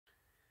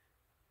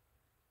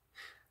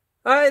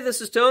Hi, this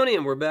is Tony,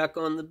 and we're back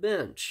on the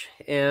bench.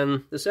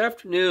 And this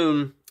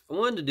afternoon, I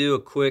wanted to do a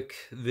quick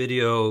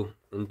video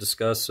and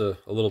discuss a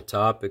little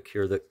topic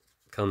here that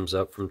comes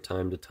up from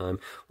time to time.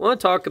 I want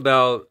to talk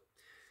about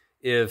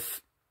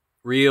if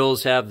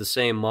reels have the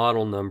same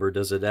model number,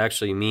 does it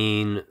actually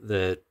mean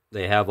that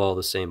they have all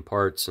the same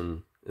parts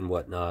and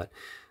whatnot?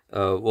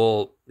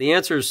 Well, the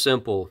answer is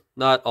simple.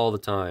 Not all the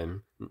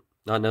time.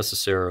 Not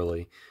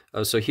necessarily.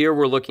 So here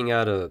we're looking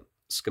at a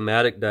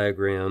schematic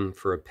diagram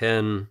for a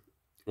Penn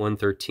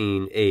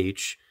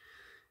 113H.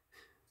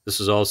 This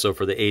is also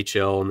for the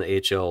HL and the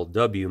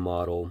HLW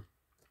model.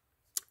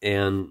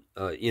 And,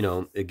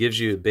 it gives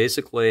you a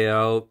basic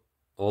layout.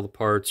 All the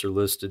parts are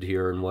listed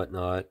here and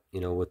whatnot,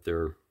 with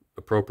their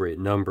appropriate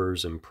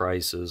numbers and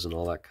prices and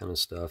all that kind of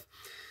stuff.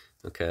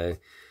 Okay.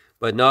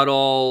 But not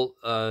all,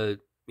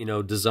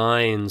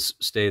 designs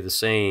stay the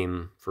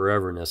same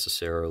forever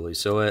necessarily.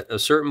 So at a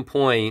certain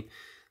point,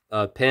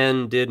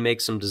 Penn did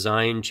make some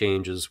design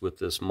changes with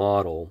this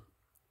model,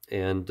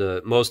 and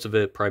most of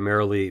it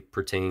primarily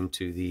pertained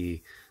to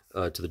the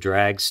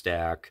drag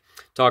stack,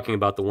 talking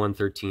about the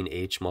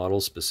 113H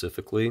model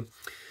specifically.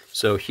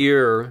 So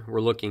here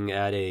we're looking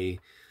at a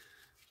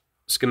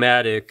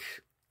schematic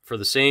for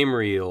the same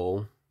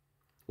reel,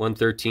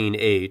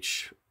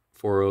 113H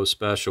 40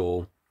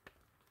 Special.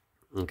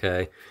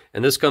 Okay,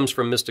 and this comes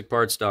from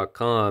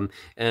mysticparts.com,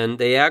 and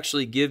they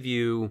actually give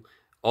you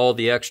all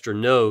the extra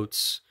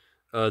notes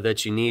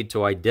that you need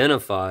to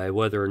identify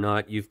whether or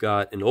not you've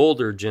got an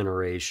older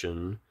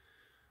generation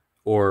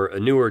or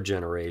a newer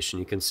generation.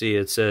 You can see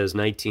it says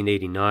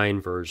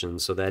 1989 version,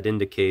 so that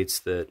indicates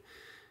that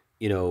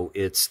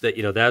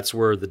that's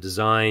where the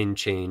design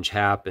change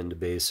happened,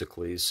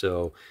 basically.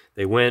 So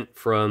they went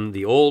from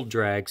the old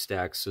drag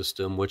stack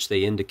system, which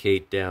they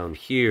indicate down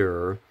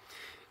here,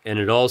 and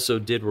it also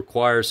did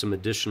require some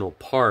additional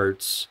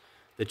parts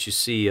that you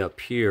see up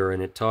here,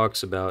 and it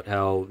talks about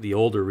how the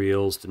older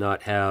reels do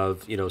not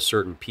have,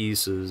 certain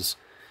pieces.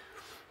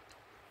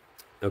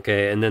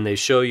 Okay, and then they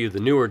show you the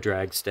newer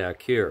drag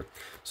stack here.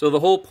 So the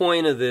whole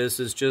point of this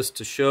is just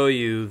to show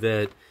you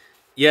that,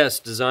 yes,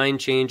 design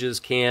changes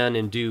can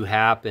and do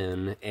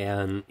happen,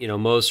 and,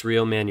 most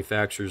reel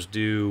manufacturers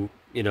do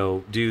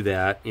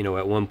that,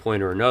 at one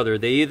point or another.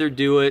 They either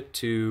do it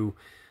to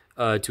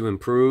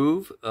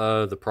improve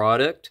the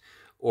product,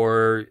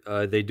 or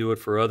they do it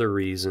for other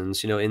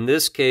reasons. In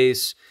this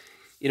case,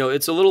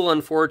 it's a little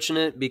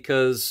unfortunate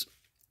because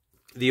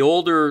the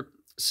older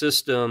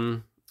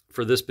system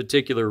for this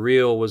particular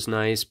reel was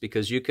nice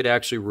because you could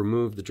actually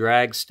remove the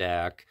drag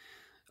stack,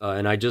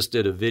 and I just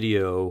did a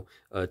video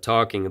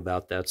talking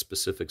about that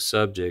specific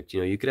subject.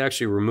 You could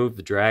actually remove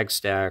the drag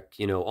stack,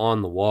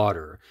 on the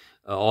water.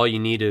 All you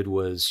needed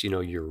was,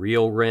 your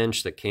reel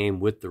wrench that came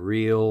with the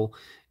reel,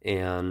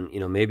 and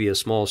maybe a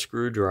small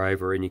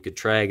screwdriver, and you could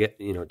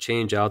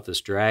change out this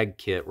drag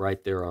kit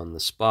right there on the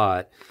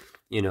spot.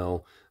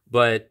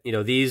 But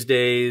these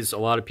days a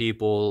lot of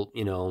people,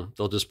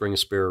 they'll just bring a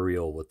spare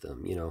reel with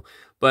them.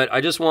 But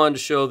I just wanted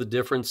to show the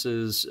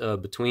differences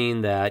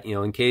between that,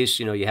 in case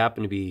you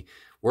happen to be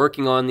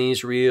working on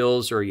these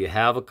reels, or you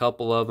have a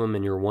couple of them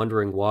and you're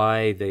wondering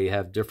why they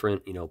have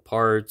different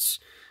parts,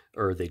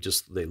 or they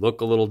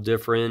look a little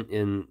different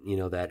in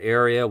that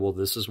area. Well,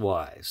 this is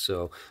why.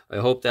 So I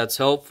hope that's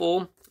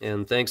helpful,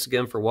 and thanks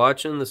again for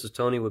watching. This is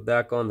Tony with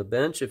Back on the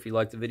Bench. If you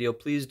liked the video,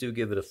 please do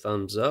give it a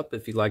thumbs up.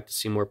 If you'd like to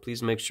see more,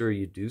 please make sure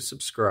you do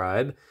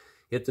subscribe.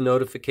 Hit the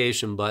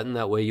notification button.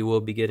 That way you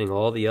will be getting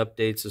all the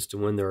updates as to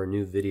when there are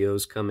new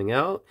videos coming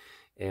out,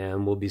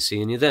 and we'll be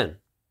seeing you then.